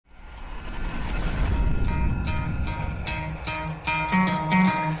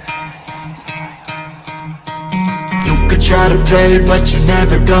try to play, but you're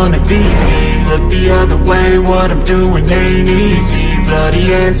never gonna beat me. Look the other way, what I'm doing ain't easy. Bloody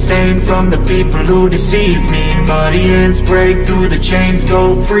hands stained from the people who deceive me. Muddy hands break through the chains,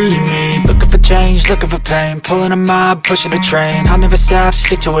 go free me. Looking for change, looking for pain, pulling a mob, pushing a train. I'll never stop,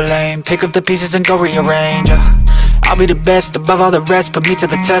 stick to a lane, pick up the pieces and go rearrange. I'll be the best above all the rest, put me to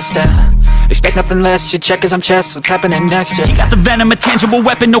the test and expect nothing less. You check as I'm chess, what's happening next? Yeah. He got the venom, a tangible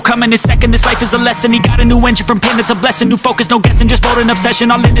weapon, no coming in second. This life is a lesson, he got a new engine from pain, it's a blessing. New focus, no guessing, just bold and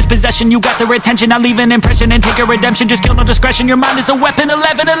obsession, all in his possession. You got their attention, I leave an impression and take a redemption. Just kill, no discretion, your mind is a weapon.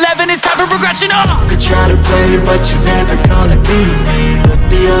 11-11, it's time for progression. You could try to play, but you're never gonna beat me. Look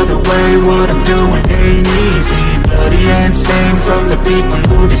the other way, what I'm doing ain't easy. Bloody hands stained from the people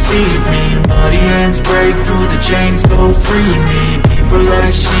who deceive me. Muddy hands break through the chains, go free me. People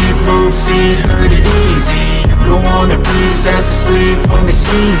like sheep move feet, hurt it easy. You don't wanna be fast asleep when they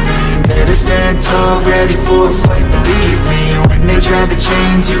scheming. Better stand tall, ready for a fight, believe me. When they try the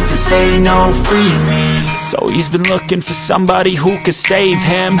chains, you can say no, free me. So he's been looking for somebody who could save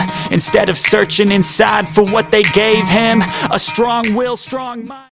him, instead of searching inside for what they gave him. A strong will, strong mind.